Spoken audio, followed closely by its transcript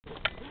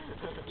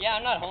Yeah,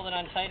 I'm not holding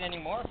on tight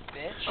anymore,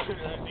 bitch.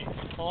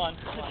 Hold on.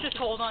 Let's just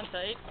hold on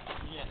tight.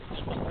 Yeah.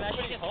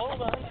 Somebody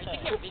hold on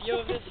tight. Are you taking a video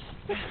of this?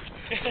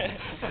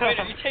 Wait,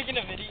 are you taking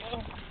a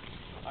video?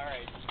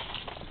 Alright.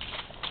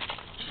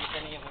 See if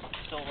any of it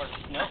still works.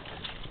 Nope.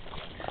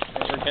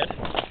 We're good.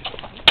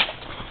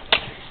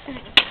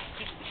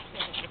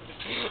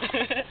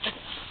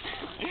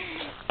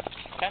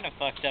 Kind of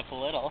fucked up a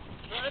little.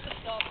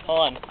 Hold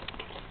on.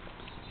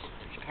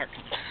 Car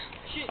comes.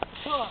 Shit,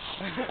 fuck.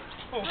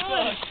 Oh,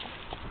 fuck.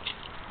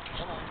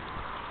 Hold on.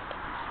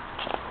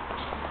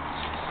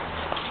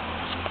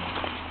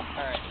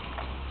 Alright.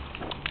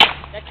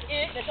 That's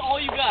it? That's all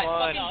you got?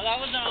 One. No, that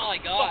wasn't all I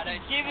got.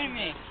 Fucking giving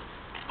me.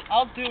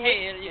 I'll do it.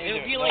 Hey,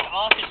 it'll be like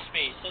office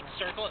space. Let's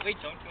circle it. Wait,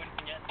 don't do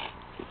anything yet.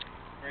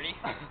 Ready?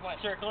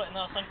 What? Circle it and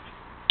then I'll say,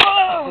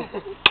 oh!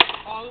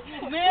 Oh,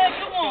 man,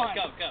 come on!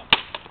 Go.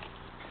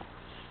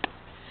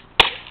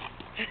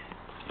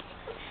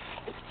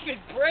 It's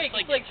break.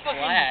 It's like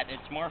fucking flat.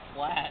 It's more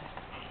flat.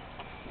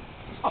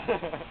 Alright,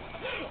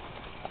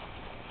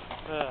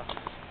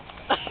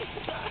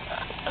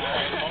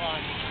 hold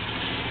on.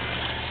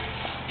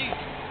 Dude,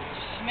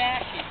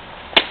 smash it.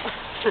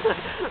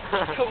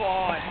 Come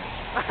on.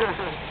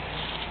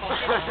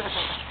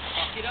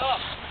 Fuck it up.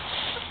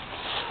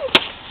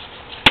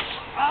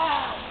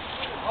 Ah!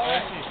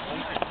 Alright.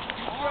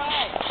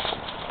 Alright.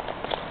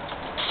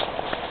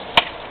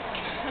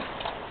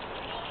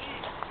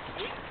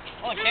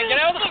 Oh, I can't get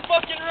out of the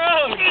fucking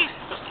road!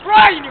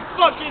 Brian, you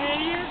fucking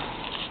idiot!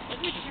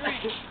 Let me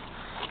drink.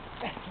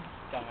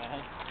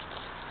 Dumbass.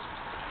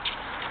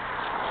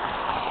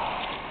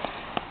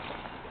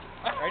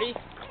 Ready?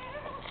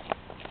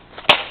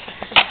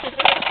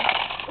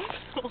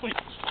 Holy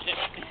shit.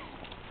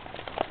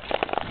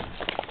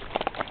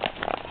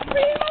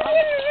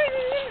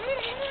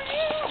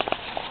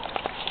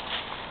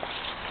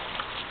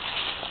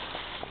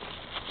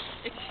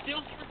 It's still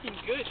freaking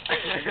good. I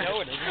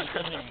know it isn't. It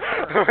doesn't even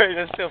work. Wait,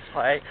 does it still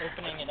play?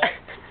 Opening it up.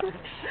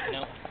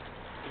 No. It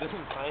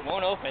doesn't play. It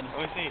won't open.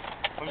 Let me see.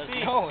 Let me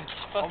see. No, it's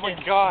fucking oh my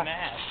god.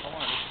 smashed. Hold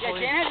on. Yeah,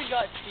 Dan hasn't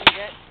got Steam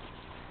yet.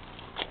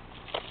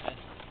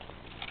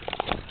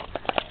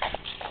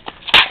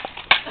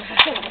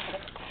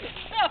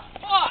 Oh,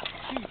 fuck!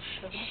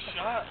 Dude,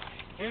 shut.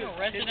 We're in a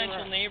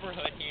residential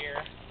neighborhood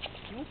here.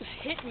 You almost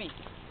hit me.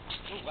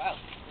 Oh, wow.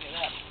 Look at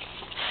that.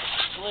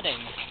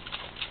 Splitting.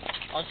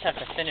 I'll just have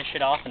to finish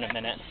it off in a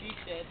minute. She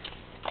said.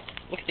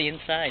 Look at the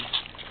inside.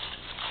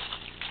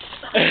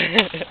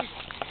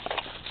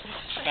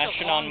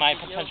 Smashing on my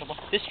potential.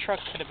 This truck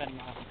could have been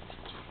mine.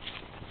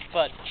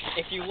 But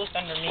if you look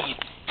underneath,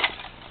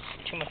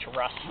 too much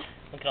rust.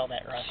 Look at all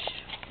that rust.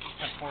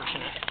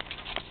 Unfortunate.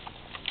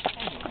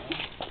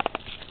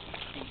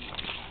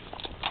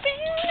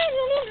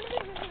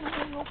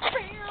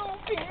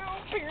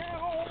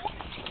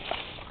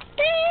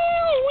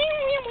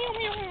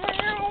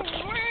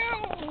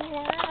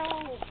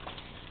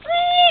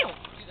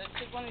 Dude, let's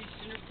take one of these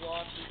cinder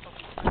blocks and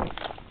fucking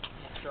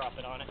Let's drop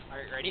it on it.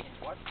 Alright, ready?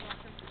 What?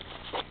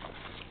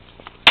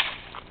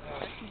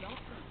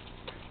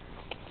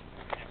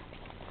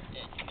 Yeah,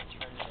 you can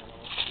turn it a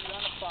little. You're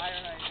on a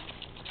fire hydrant.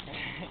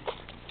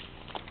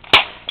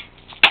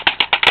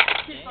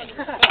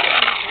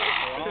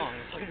 Wrong.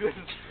 Look at this.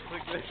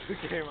 Look at this. This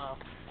came off.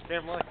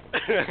 Damn, look.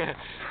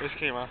 This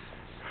came off.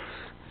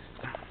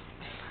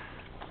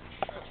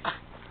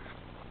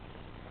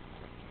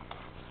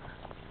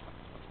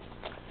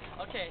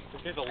 Okay.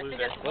 This is a I think loser.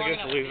 that's Look long at this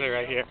enough. loser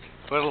right here.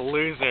 Little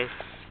loser.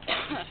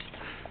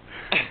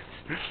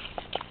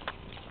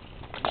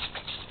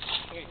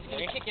 Wait, you're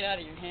gonna kick it out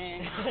of your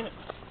hand.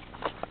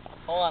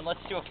 Hold on, let's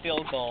do a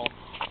field goal.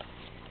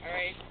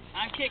 Alright,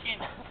 I'm kicking.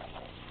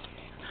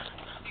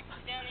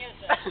 Down the other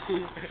side.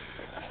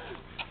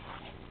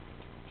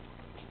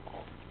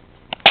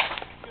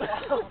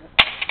 Oh!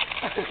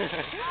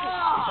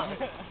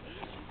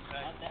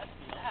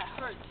 That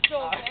hurt so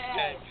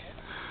bad.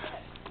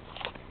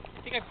 I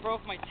think I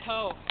broke my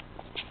toe.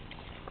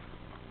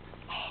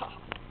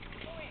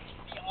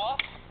 The off?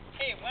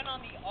 Hey, it went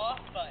on the off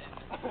button.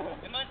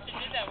 It must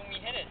have did that when we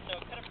hit it, so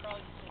it could have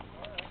probably just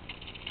worked.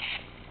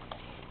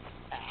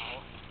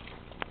 Ow.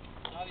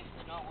 It's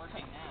obviously not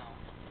working now.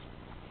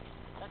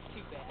 That's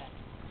too bad.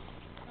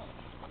 No.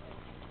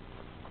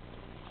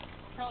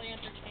 Probably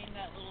entertained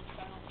that little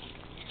child for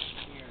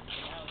years. So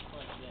now it's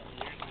like this.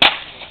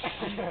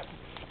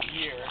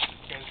 Year.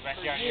 Goes back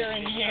For down year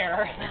and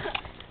year.